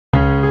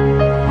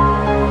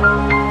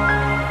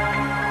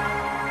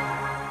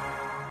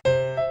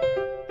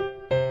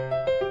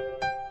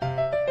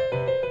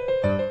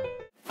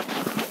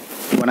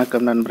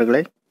வணக்கம் நண்பர்களே.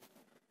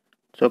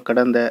 ஸோ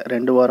கடந்த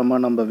 2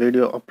 வாரமாக நம்ம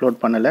வீடியோ அப்லோட்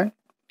பண்ணலை.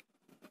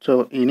 ஸோ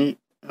இனி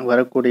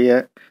வரக்கூடிய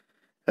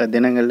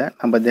தினங்களில்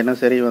நம்ம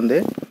தினசரி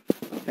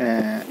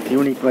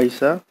யூனிட்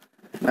வைஸாக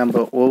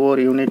நம்ம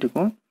ஒவ்வொரு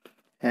யூனிட்டுக்கும்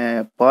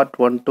பார்ட்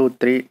 1 to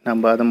 3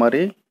 நம்ம அது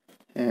மாதிரி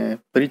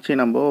பிரித்து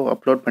நம்ம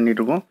அப்லோட்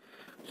பண்ணிகிட்ருக்கோம்.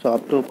 ஸோ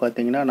அப் டு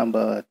பார்த்திங்கன்னா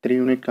நம்ம 3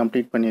 யூனிட்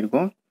கம்ப்ளீட்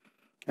பண்ணியிருக்கோம்.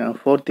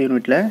 4th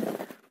யூனிட்டில்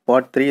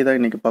பார்ட் 3 தான்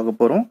இன்றைக்கி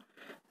பார்க்க போகிறோம்.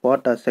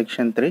 Part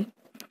section 3.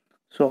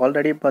 ஸோ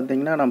ஆல்ரெடி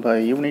பார்த்திங்கன்னா நம்ம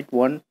யூனிட்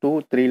 1, 2,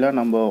 3லாம்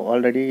நம்ம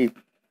ஆல்ரெடி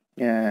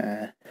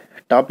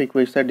டாபிக்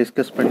வைஸாக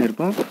டிஸ்கஸ்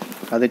பண்ணியிருக்கோம்.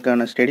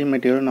 அதுக்கான ஸ்டடி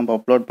மெட்டீரியல் நம்ம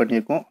அப்லோட்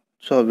பண்ணியிருக்கோம்.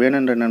 ஸோ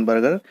வேணுன்ற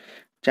நண்பர்கள்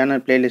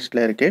சேனல்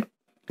ப்ளேலிஸ்ட்டில் இருக்குது,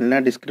 இல்லைனா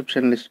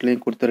டிஸ்கிரிப்ஷன்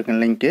லிஸ்ட்லேயும் கொடுத்துருக்கேன்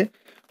லிங்க்கு.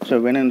 ஸோ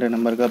வேணுன்ற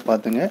நம்பர்கள்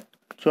பார்த்துங்க.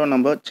 ஸோ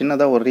நம்ம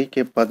சின்னதாக ஒரு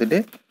ரீகேப் பார்த்துட்டு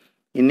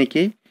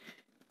இன்றைக்கி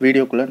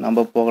வீடியோக்குள்ளே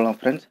நம்ம போகலாம்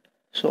ஃப்ரெண்ட்ஸ்.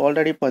 ஸோ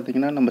ஆல்ரெடி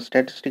பார்த்திங்கன்னா நம்ம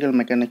ஸ்டாட்டிஸ்டிக்கல்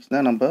மெக்கானிக்ஸ்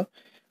தான் நம்ம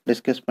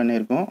டிஸ்கஸ்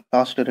பண்ணியிருக்கோம்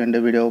லாஸ்ட்டு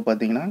 2 வீடியோவை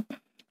பார்த்திங்கன்னா.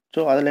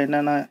 ஸோ அதில்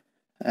என்னென்ன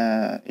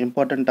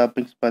இம்பார்ட்டன்ட்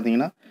டாபிக்ஸ்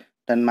பார்த்தீங்கன்னா,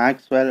 தென்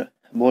மேக்ஸ்வெல்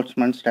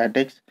போல்ட்ஸ்மேன்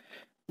ஸ்டாட்டிக்ஸ்,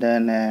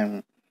 தென்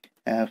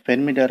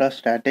ஃபெர்மிடரா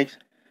ஸ்டாட்டிக்ஸ்,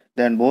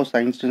 தென் போஸ்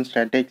ஐன்ஸ்டீன்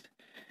ஸ்டாட்டிக்ஸ்.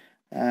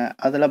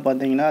 அதில்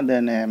பார்த்தீங்கன்னா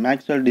தென்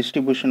மேக்ஸ்வெல்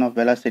டிஸ்ட்ரிபியூஷன் ஆஃப்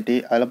வெலாசிட்டி,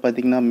 அதில்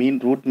பார்த்தீங்கன்னா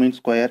root mean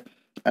square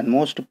and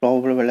most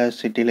probable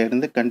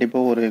வெலாசிட்டியிலேருந்து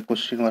கண்டிப்பாக ஒரு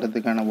கொஸ்டின்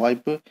வரதுக்கான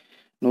வாய்ப்பு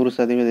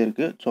 100%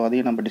 இருக்குது. ஸோ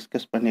அதையும் நம்ம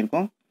டிஸ்கஸ்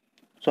பண்ணியிருக்கோம்.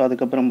 ஸோ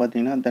அதுக்கப்புறம்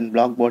பார்த்தீங்கன்னா then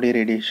black body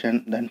radiation,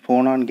 then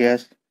ஃபோனான்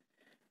case,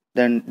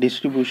 then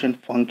distribution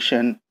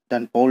function,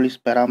 then Pauli's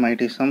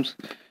parametrisms.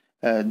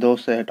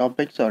 Those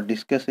topics are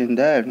discussed in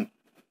the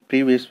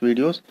previous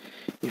videos.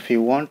 If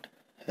you want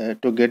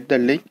to get the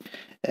link,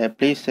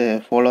 please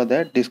follow the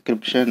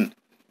description.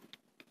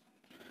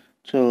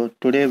 So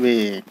today we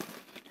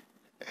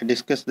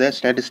discuss the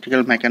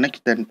statistical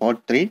mechanics, then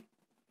part 3.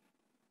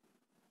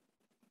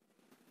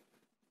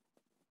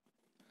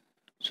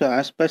 So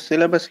as per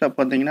syllabus la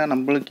pathina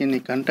nambalukku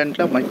in content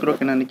la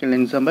microcanonical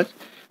ensembles,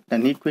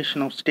 then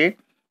equation of state,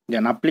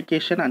 then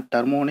application and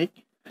harmonic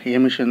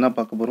emission தான்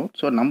பார்க்க போகிறோம்.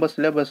 So நம்ம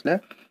சிலபஸில்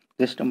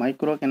just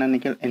micro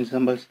canonical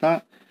என்சம்பிள்ஸ் தான்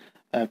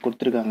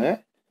கொடுத்துருக்காங்க.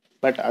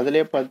 But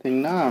அதிலே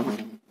பார்த்தீங்கன்னா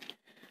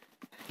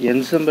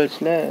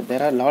என்சம்பிள்ஸில்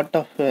there are lot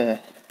of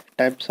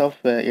types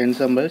of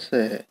என்சம்பிள்ஸ்.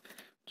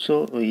 So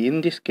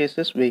in this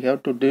cases we have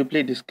to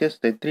deeply discuss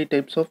the 3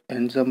 types of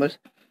ensembles.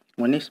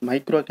 One is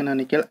micro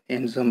canonical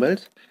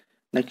ensembles,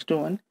 next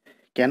one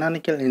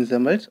canonical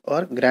ensembles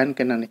or grand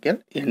canonical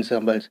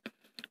ensembles.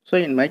 So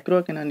in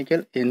microcanonical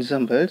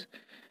ensembles,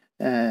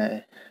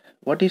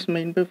 what is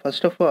meant by,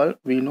 first of all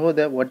we know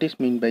that what is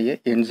meant by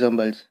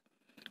ensembles.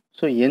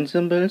 So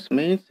ensembles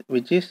means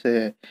which is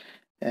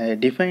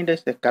defined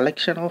as a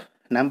collection of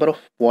number of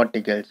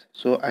particles.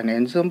 So an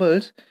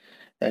ensembles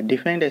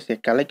defined as a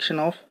collection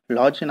of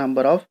large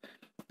number of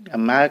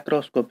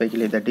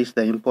macroscopically, that is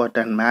the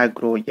important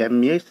macro,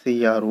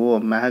 macro,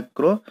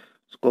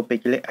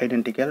 macroscopically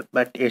identical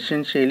but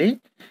essentially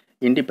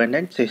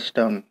independent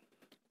system.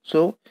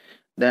 So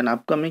then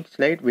upcoming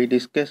slide we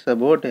discuss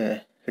about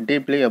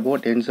deeply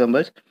about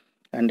ensembles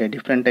and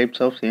different types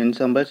of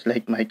ensembles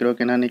like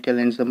microcanonical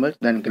ensembles,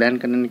 then grand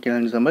canonical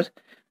ensembles,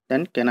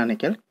 then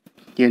canonical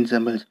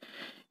ensembles.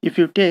 If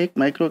you take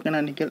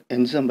microcanonical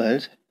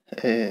ensembles,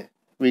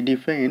 we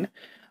define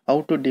how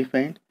to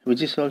define,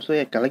 which is also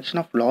a collection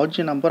of large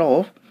number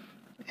of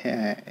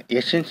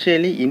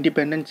essentially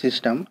independent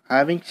system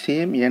having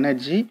same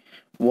energy,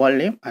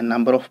 volume and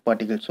number of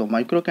particles. So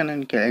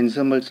microcanonical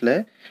ensemblesல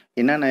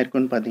என்னென்ன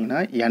இருக்குன்னு பார்த்தீங்கன்னா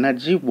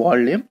energy,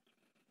 volume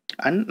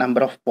and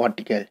number of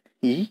particle,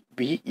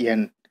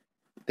 EVN,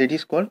 that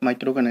is called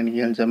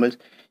microcanonical ensembles.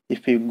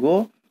 If you go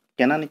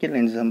canonical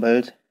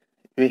ensembles,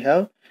 we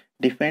have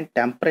defined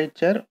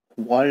temperature,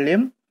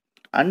 volume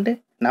and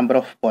number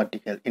of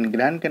particle. In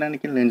grand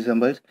canonical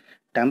ensembles,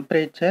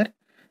 temperature,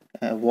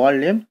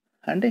 volume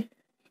and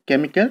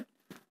chemical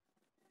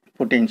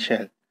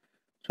potential.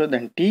 So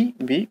then T,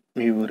 V,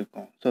 mu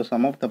இருக்கும். So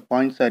some of the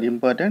points are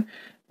important.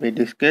 We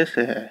discuss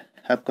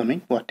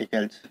upcoming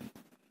particles.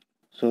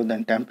 So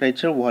then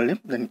temperature, volume,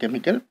 then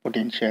chemical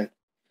potential.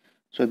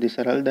 So these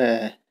are all the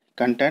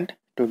content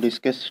to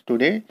discuss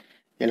today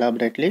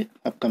elaborately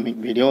upcoming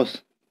videos.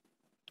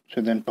 So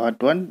then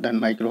part 1, then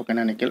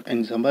microcanonical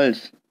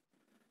ensembles.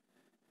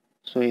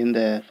 So in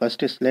the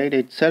first slide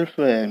itself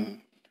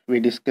we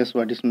discuss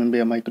what is meant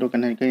by a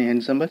microcanonical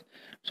ensemble.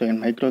 So in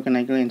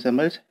microcanonical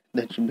ensembles,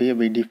 that should be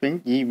we define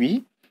EV,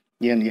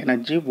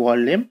 energy,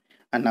 volume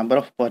and number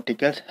of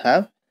particles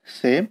have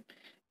same.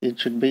 It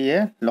should be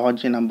a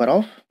large number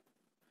of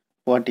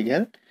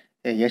particle,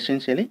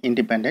 essentially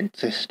independent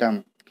system.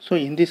 So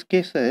in these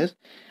cases,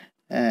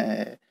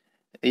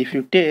 if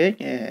you take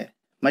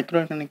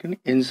microcanonical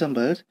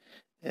ensembles,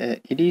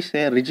 it is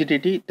a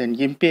rigidity, then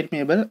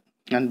impermeable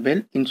and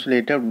well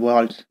insulated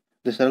walls.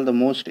 These are the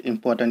most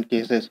important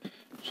cases.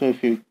 So if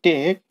you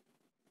take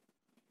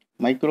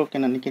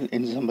microcanonical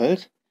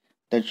ensembles,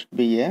 that should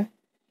be a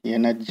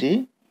energy,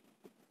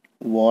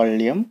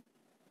 volume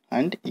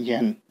and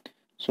N.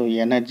 So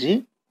energy,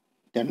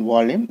 then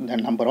volume, then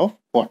number of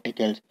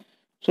particles.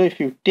 So if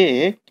you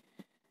take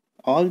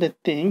all the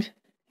things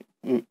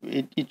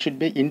it should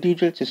be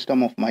individual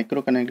system of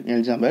microcanonical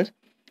ensembles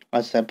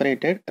are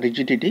separated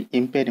rigidity,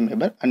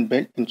 impermeable and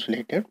well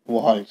insulated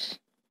walls.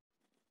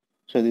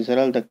 So these are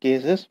all the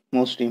cases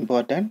most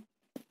important.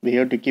 We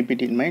have to keep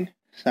it in mind.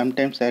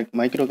 Sometimes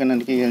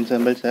microcanonical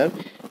ensembles have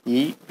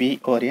E, P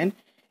or N.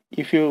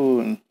 If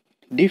you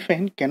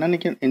define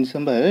canonical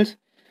ensembles,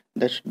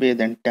 that should be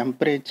then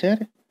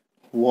temperature,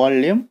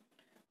 volume,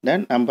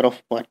 then number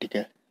of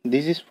particles.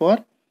 This is for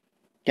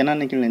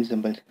canonical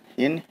ensembles.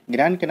 In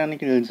grand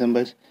canonical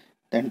ensembles,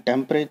 then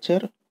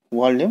temperature,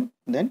 volume,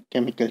 then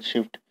chemical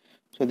shift.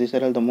 So these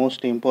are all the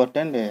most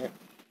important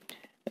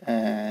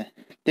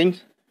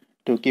things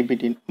to keep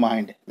it in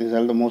mind. These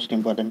are the most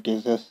important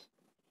cases.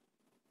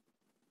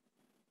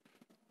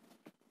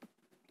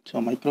 So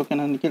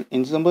microcanonical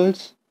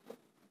ensembles.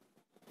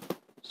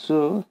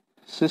 So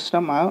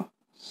system have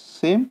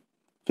same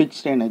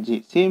fixed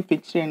energy. Same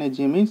fixed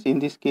energy means in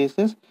these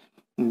cases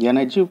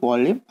energy,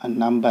 volume and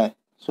number.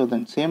 So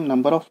then same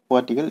number of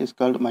particles is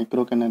called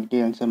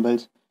microcanonical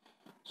ensembles.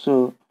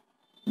 So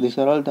these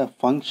are all the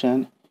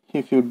function.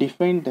 If you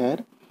define their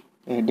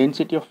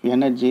density of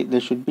energy,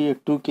 there should be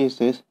two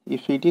cases.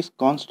 If it is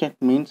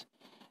constant means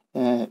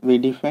we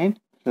define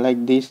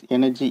like this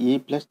energy E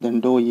plus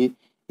then dou E.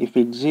 If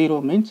it's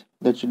 0 means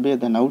that should be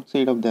then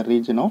outside of the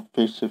region of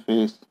phase to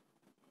phase.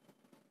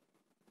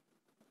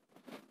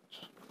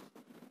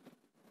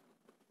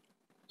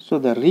 So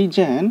the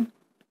region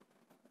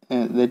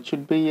that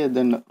should be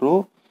then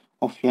rho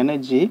of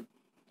energy.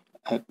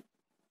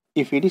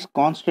 If it is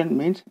constant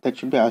means that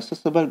should be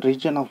accessible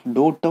region of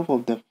dou tau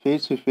of the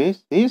phase to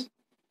phase is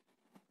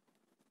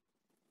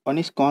one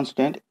is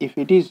constant. If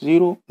it is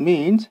 0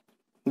 means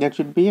that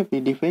should be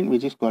we define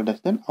which is called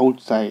as then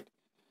outside.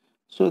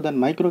 So then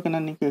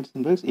microcanonical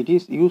ensembles, it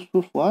is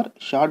useful for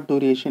short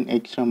duration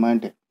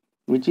experiment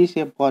which is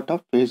a part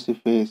of phase to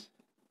phase.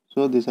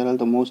 So these are all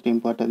the most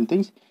important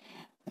things.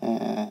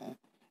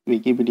 We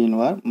keep it in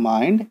our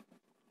mind.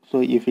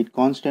 So if it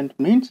constant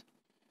means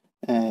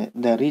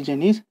the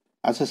region is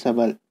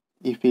accessible.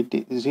 If it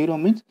is 0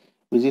 means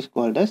which is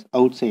called as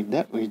outside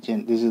the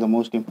region. This is the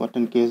most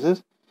important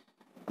cases.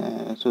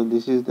 So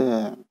this is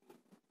the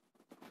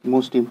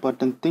most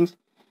important things.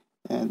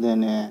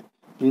 Then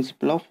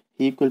principle of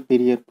equal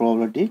period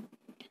probability.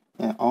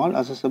 All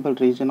accessible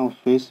region of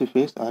phase to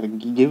phase are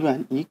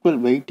given equal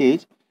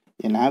weightage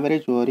in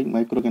average varying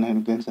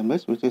microcanonical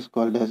ensembles, which is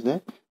called as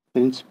the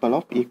principle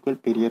of equal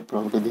period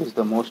probability. This is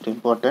the most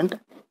important.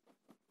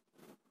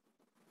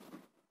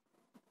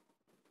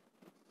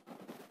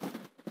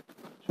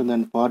 So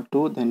then part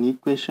 2, then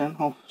equation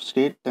of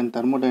state and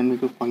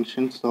thermodynamical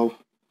functions of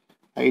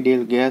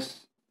ideal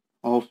gas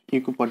of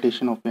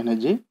equipartition of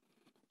energy.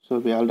 So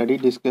we already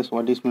discussed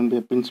what is meant by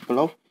a principle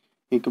of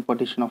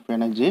equipartition of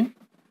energy.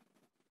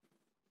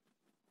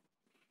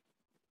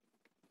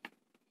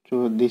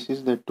 So this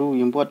is the two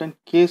important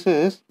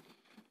cases.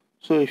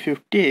 So if you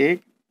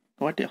take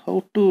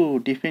how to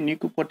define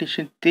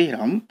equipartition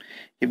theorem,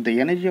 if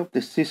the energy of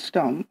the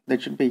system,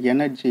 that should be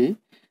energy,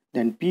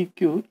 then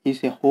PQ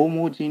is a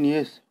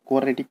homogeneous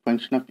quadratic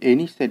function of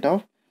any set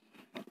of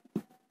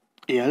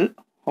L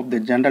of the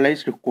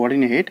generalized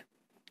coordinate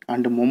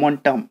and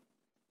momentum,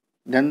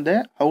 then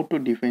how to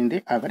define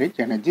the average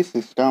energy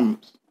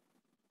systems.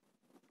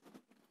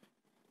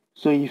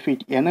 So if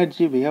it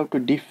energy, we have to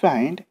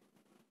define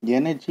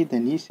energy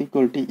then is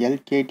equal to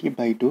LKT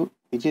by 2,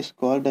 which is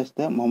called as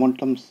the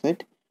momentum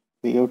set.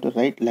 We have to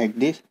write like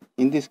this.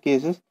 In these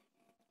cases,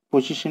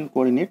 position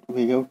coordinate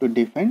we have to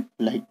define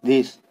like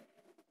this.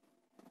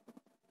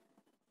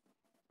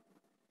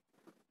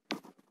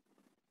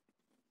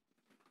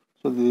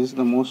 So this is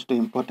the most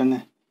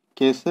important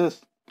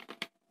cases.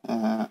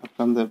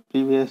 From the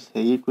previous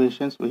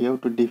equations, we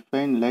have to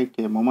define like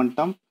a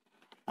momentum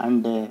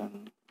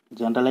and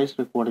generalized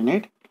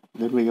coordinate.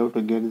 Then we have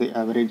to get the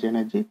average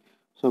energy.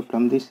 So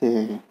from this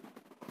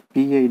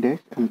PI dash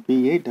and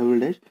PI double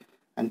dash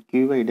and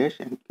QI dash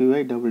and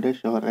QI double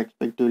dash are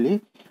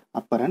respectively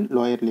upper and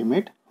lower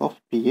limit of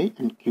PI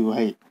and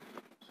QI.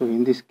 So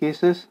in these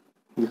cases,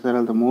 these are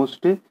all the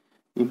most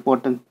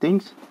important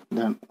things.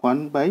 Then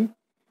 1 by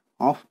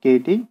half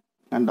kT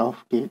and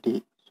half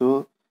kT.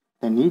 So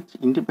then each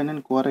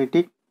independent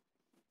quadratic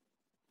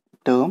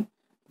term,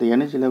 the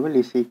energy level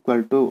is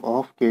equal to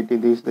half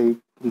kT. This is the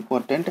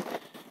important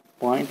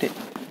point.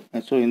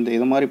 So in the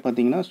idamari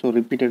pathina, so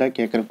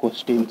repeated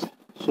questions.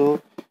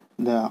 So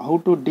the how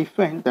to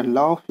define the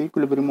law of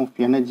equilibrium of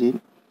energy.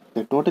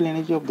 The total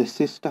energy of the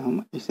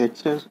system is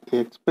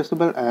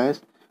expressible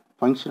as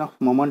function of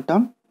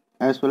momentum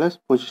as well as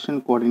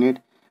position coordinate.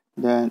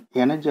 The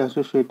energy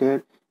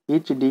associated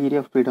each degree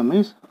of freedom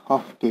is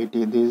half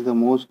kT. This is the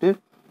most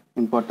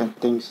important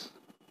things.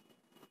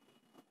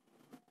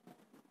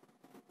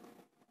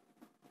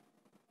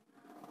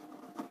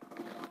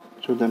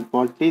 So then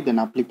part 3, then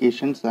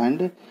applications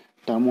and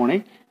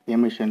harmonic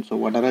emission. So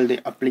what are all the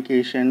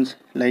applications?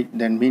 Like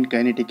then mean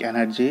kinetic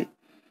energy,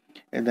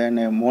 and then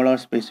molar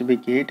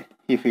specific heat.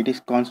 If it is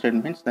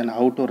constant means then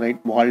how to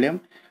write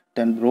volume,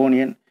 then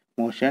Brownian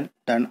motion,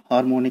 then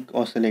harmonic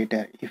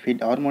oscillator. If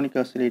it harmonic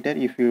oscillator,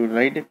 if you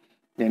write,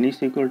 then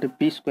is equal to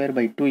p square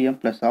by 2m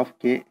plus half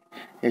k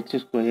h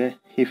square.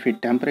 If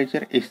it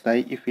temperature is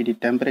high, if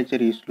it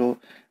temperature is low,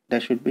 there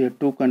should be a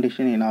two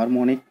condition in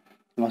harmonic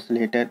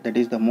oscillator. That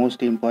is the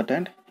most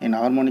important in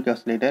harmonic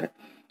oscillator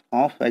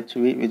of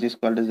HV, which is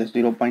called as the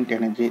 0 point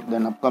energy.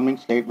 Then upcoming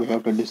slide we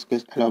have to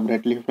discuss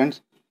elaborately,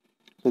 friends.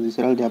 So these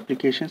are all the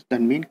applications.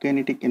 Then mean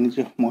kinetic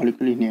energy of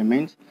molecule in a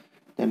means.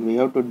 Then we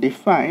have to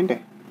define,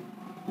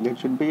 there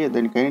should be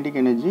then kinetic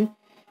energy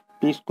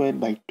p square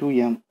by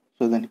 2m.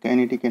 So then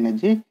kinetic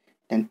energy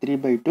then 3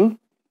 by 2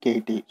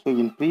 kT. So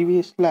in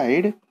previous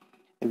slide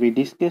we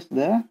discussed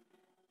the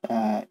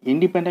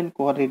independent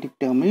quadratic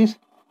term is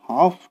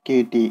half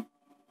kT.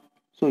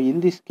 So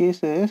in this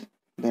cases,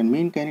 the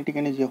mean kinetic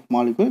energy of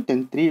molecule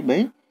then 3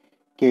 by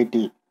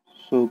kT.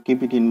 So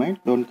keep it in mind,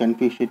 don't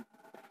confuse it.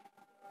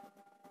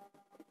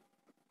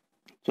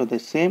 So the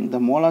same, the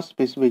molar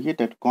specific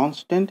heat at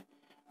constant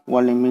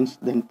volume means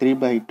then 3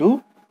 by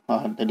 2,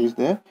 that is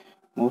the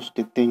most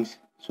things.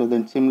 So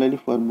then similarly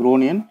for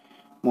Brownian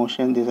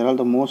motion, these are all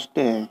the most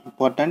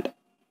important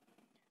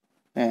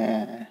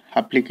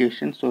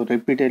applications. So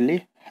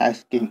repeatedly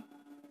asking.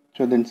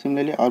 So then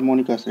similarly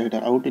harmonic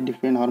oscillator, how to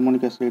define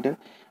harmonic oscillator?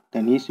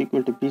 Then is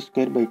equal to p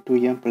square by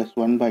 2m plus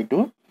 1 by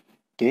 2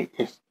 k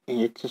s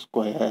h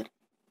square.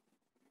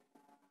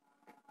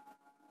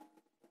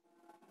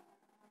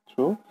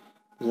 So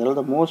these are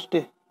the most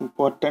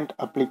important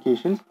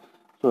applications.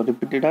 So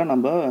ரிப்பீட்டடாக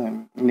நம்ம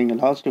நீங்கள்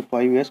last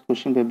 5 years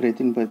question paper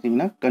எடுத்துன்னு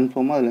பார்த்தீங்கன்னா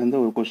கன்ஃபார்மாக அதுலேருந்து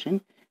ஒரு question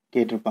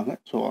கேட்டிருப்பாங்க.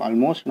 So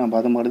almost நம்ம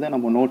அது மாதிரி தான்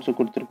நம்ம நோட்ஸு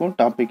கொடுத்துருக்கோம்,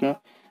 டாப்பிக்கும்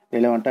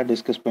ரெலவெண்ட்டாக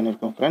டிஸ்கஸ்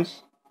பண்ணியிருக்கோம் friends.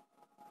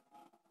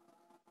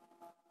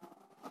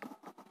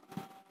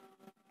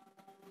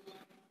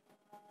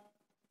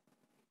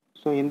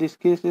 So in this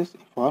cases,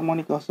 if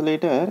harmonic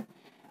oscillator,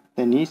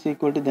 then is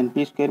equal to then p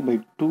square by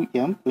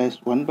 2m plus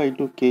 1 by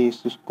 2 k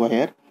s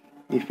square.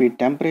 If the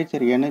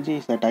temperature energy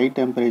is at high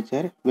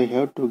temperature, we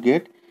have to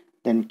get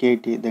then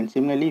kT. Then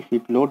similarly, if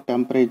it low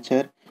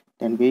temperature,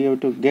 then we have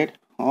to get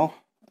half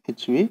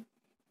HV,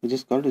 which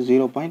is called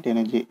 0 point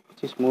energy,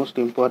 which is most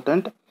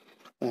important.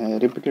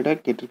 Repeated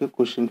கேட்டிருக்க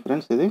question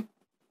friends இது.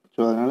 So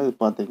அதனால் இது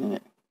பார்த்துக்கங்க.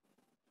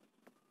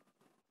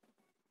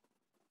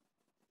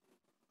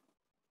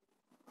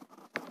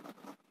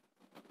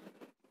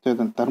 So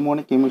the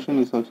thermonic emission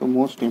is also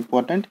most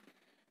important.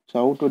 So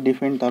how to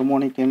define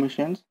thermonic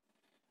emissions?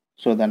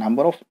 So the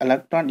number of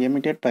electron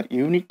emitted per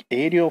unit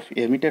area of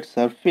emitted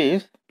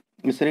surface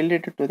is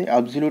related to the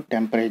absolute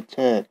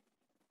temperature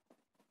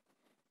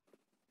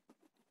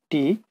T,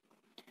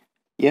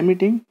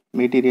 emitting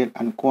material,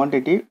 and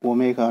quantity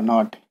omega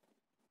naught.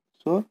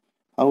 So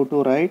how to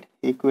write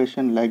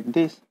equation like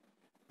this?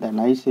 Then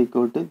I is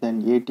equal to then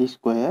AT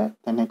square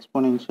then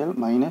exponential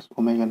minus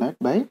omega naught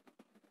by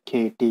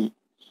KT.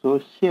 So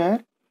here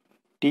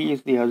T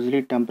is the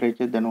absolute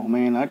temperature, then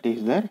omega naught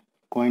is the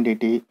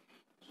quantity.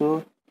 So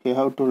you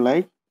have to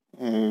like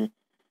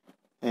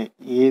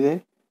either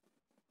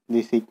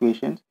these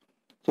equations.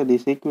 So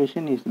this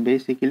equation is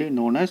basically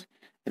known as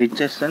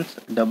Richardson's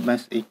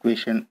Dumas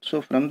equation. So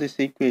from this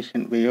equation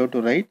we have to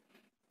write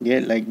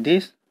here like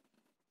this.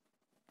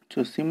 So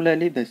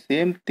similarly the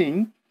same thing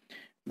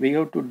we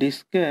have to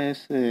discuss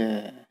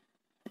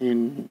in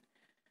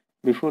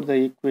before the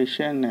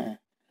equation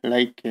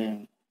like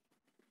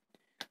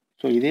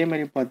so இதே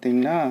மாதிரி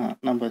பார்த்தீங்கன்னா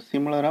நம்ம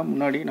சிமிலராக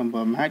முன்னாடி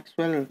நம்ம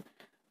Maxwell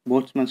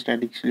Boltzmann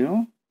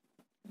ஸ்டாட்டிக்ஸ்லையும்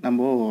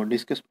நம்ம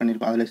discuss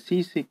பண்ணியிருக்கோம். அதில் C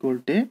is equal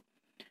to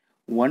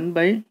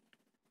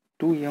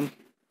 1/2m.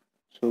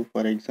 So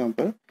for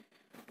example,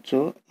 so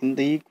இந்த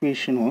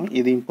ஈக்குவேஷனும்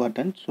இது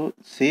இம்பார்ட்டன்ட். ஸோ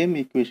சேம்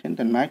ஈக்குவேஷன்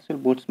தென்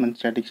மேக்ஸ்வெல் போல்ட்ஸ்மேன்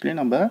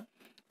ஸ்டாட்டிக்ஸ்லேயும் நம்ம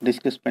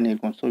டிஸ்கஸ்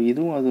பண்ணியிருக்கோம். ஸோ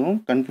இதுவும் அதுவும்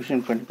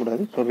கன்ஃபியூஷன்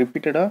பண்ணிக்கூடாது. ஸோ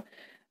ரிப்பீட்டடாக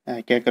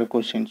கேட்குற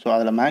கொஸ்டின். ஸோ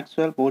அதில்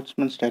மேக்ஸ்வெல்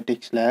போல்ட்ஸ்மேன்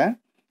ஸ்டாட்டிக்ஸில்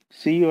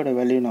சியோட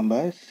வேல்யூ நம்ம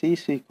C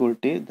is equal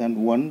to then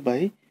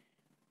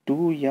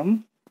 1/2m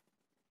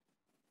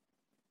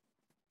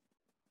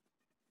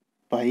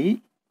by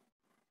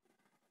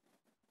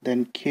then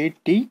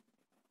KT,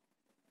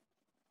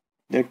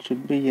 that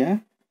should be a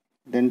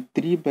then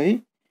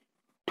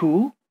 3/2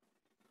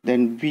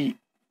 then V.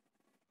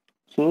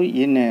 So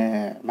in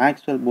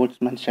Maxwell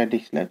Boltzmann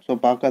ஸ்டாட்டிக்ஸில் so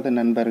பார்க்காத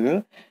நண்பர்கள்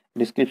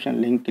டிஸ்கிரிப்ஷன்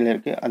லிங்க்கில்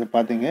இருக்குது, அதை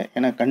பார்த்துங்க.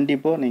 ஏன்னா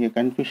கண்டிப்பாக நீங்கள்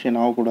கன்ஃபியூஷன்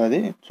ஆகக்கூடாது.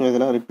 ஸோ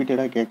இதெல்லாம்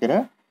ரிப்பீட்டடாக கேட்குற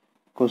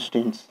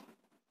கொஸ்டின்ஸ்.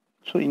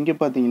 ஸோ இங்கே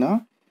பார்த்தீங்கன்னா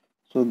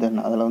ஸோ தென்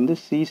அதில் வந்து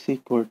C is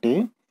equal to,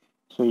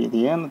 so இது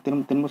ஏன்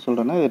திரும்ப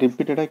சொல்கிறேன்னா இது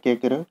ரிப்பீட்டடாக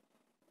கேட்குற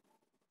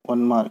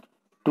 1 mark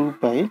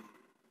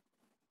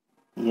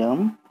 2/m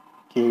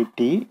KT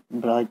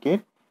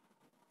bracket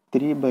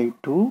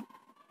 3/2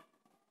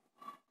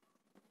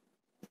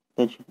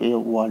 that should be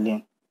a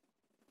volume.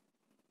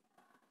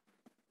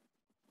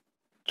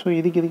 So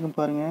இதுக்கு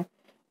பாருங்கள்,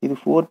 இது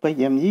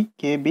 4/me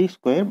KB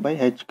square by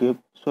h cube.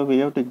 So we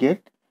have to get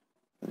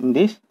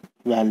this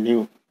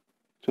value.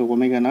 So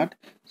omega naught,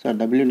 so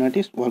W naught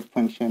is work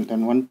function,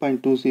 then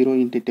 1.20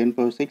 into 10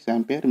 power 6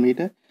 ampere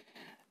meter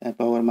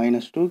power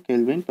minus 2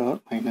 Kelvin power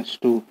minus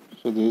 2.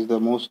 So this is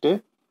the most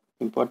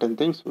important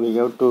things we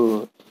have to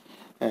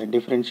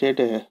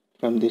differentiate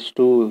from these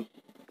two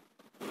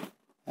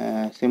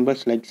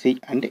symbols like C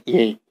and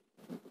A.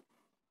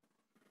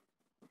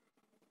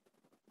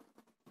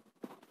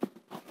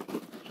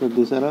 So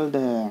these are all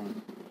the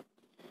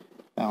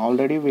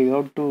already we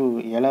have to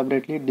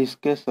elaborately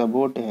discuss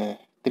about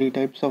three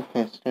types of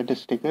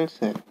statisticals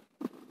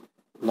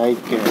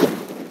like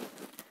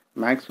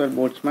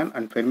Maxwell-Boltzmann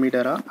and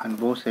Fermi-Dirac and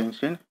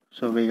Bose-Einstein.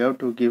 So we have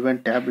to give a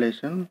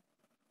tabulation.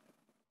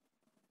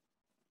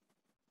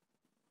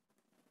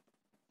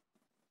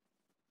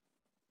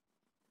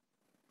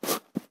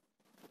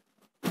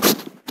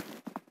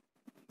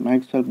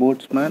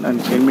 Maxwell-Boltzmann and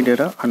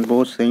Fermi-Dirac and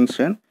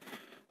Bose-Einstein.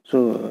 So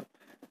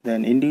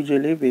then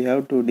individually we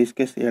have to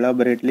discuss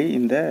elaborately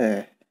in the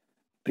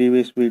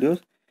previous videos.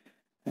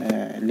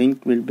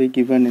 Link will be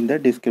given in the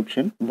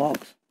description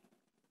box.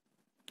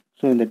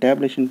 So in the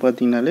tabulation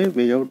பார்த்தீங்கனாலே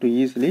we have to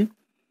easily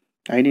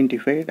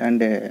identify and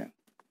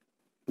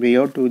we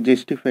have to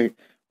justify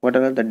what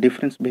are the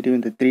difference between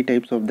the three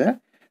types of the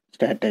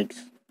statics.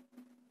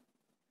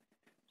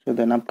 So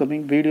then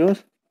upcoming videos,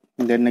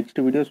 in the next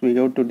videos we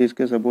have to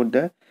discuss about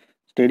the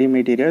study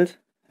materials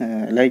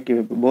like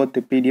both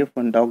the PDF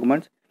and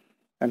documents,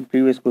 and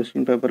previous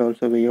question paper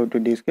also we have to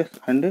discuss,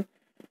 and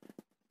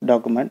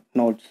document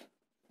notes.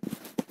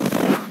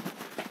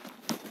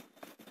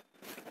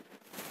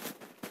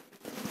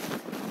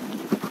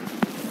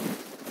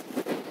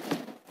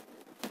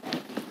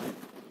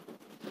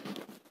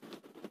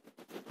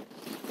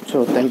 So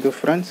thank you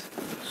friends.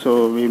 So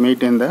we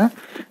meet in the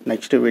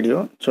next video.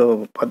 So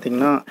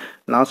பார்த்தீங்கன்னா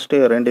last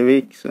 2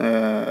 weeks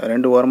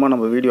 2 வாரமாக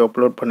நம்ம video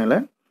upload பண்ணலை.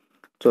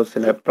 So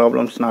சில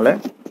ப்ராப்ளம்ஸ்னால.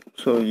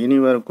 So இனி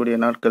வரக்கூடிய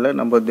நாட்களில்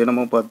நம்ம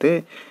தினமும் பார்த்து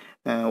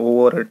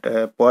ஒவ்வொரு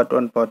பார்ட்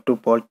 1 பார்ட் 2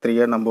 பார்ட்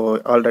 3 நம்ம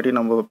ஆல்ரெடி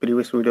நம்ம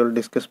ப்ரீவியஸ் வீடியோவில்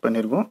டிஸ்கஸ்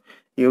பண்ணியிருக்கோம்.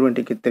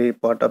 யூனிட்டுக்கு 3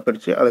 பார்ட்டாக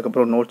பிரித்து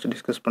அதுக்கப்புறம் நோட்ஸ்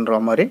டிஸ்கஸ் பண்ணுற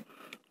மாதிரி.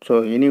 ஸோ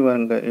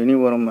இனி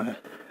வரும்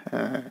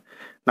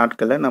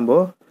நாட்களில் நம்ம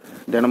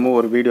தினமும்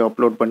ஒரு வீடியோ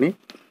அப்லோட் பண்ணி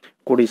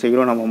கூடிய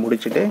சீக்கிரம் நம்ம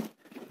முடிச்சுட்டு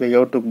we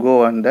have to go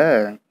on the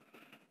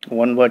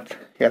one word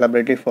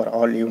elaborately for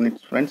all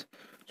units friends.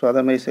 So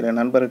அதே மாதிரி சில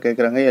நண்பர்கள்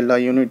கேட்குறாங்க எல்லா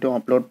யூனிட்டும்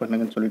அப்லோட்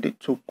பண்ணுங்கன்னு சொல்லிட்டு.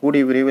 ஸோ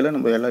கூடிய விரைவில்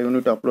நம்ம எல்லா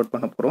யூனிட்டும் அப்லோட்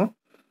பண்ண போகிறோம்.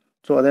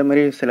 ஸோ அதே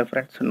மாதிரி சில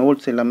ஃப்ரெண்ட்ஸ்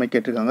நோட்ஸ் எல்லாமே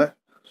கேட்டிருக்காங்க.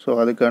 ஸோ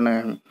அதுக்கான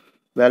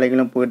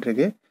வேலைகளும்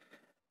போயிட்டுருக்கு.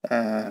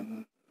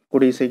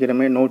 கூடிய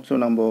சீக்கிரமே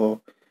நோட்ஸும் நம்ம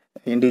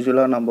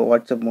இண்டிவிஜுவலாக நம்ம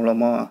வாட்ஸ்அப்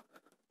மூலமாக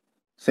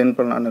சென்ட்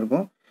பண்ணலான்னு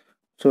இருக்கோம்.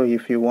 So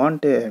if you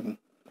want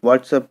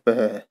WhatsApp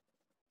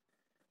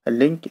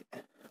link,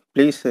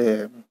 please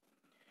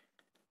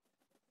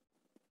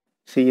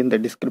see in the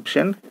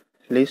description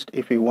list.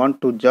 If you want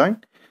to join,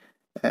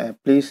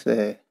 please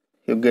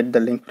you get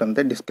the link from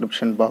the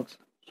description box.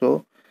 So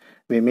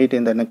we meet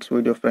in the next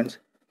video friends.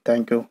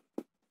 Thank you.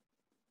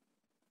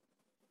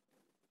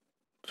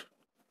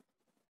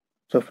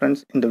 So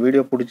friends, இந்த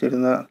video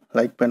பிடிச்சிருந்தா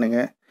like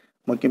பண்ணுங்கள்.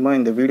 முக்கியமாக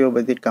இந்த video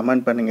பற்றி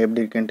comment பண்ணுங்கள்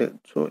எப்படி இருக்குன்ட்டு.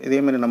 So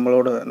இதேமாதிரி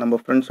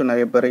நம்ம ஃப்ரெண்ட்ஸும்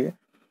நிறைய பேர்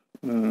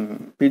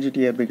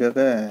பிஜிடிஆர்பிக்காக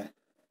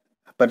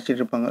படிச்சுட்டு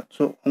இருப்பாங்க.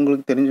 ஸோ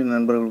உங்களுக்கு தெரிஞ்ச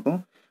நண்பர்களுக்கும்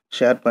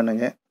ஷேர்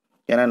பண்ணுங்கள்.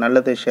 ஏன்னா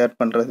நல்லதை ஷேர்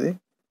பண்ணுறது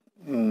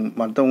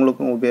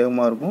மற்றவங்களுக்கும்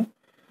உபயோகமாக இருக்கும்,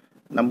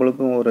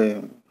 நம்மளுக்கும் ஒரு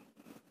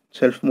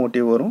செல்ஃப்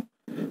மோட்டிவ் வரும்.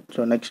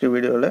 ஸோ நெக்ஸ்ட்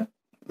வீடியோவில்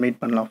மீட்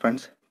பண்ணலாம்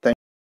ஃப்ரெண்ட்ஸ்.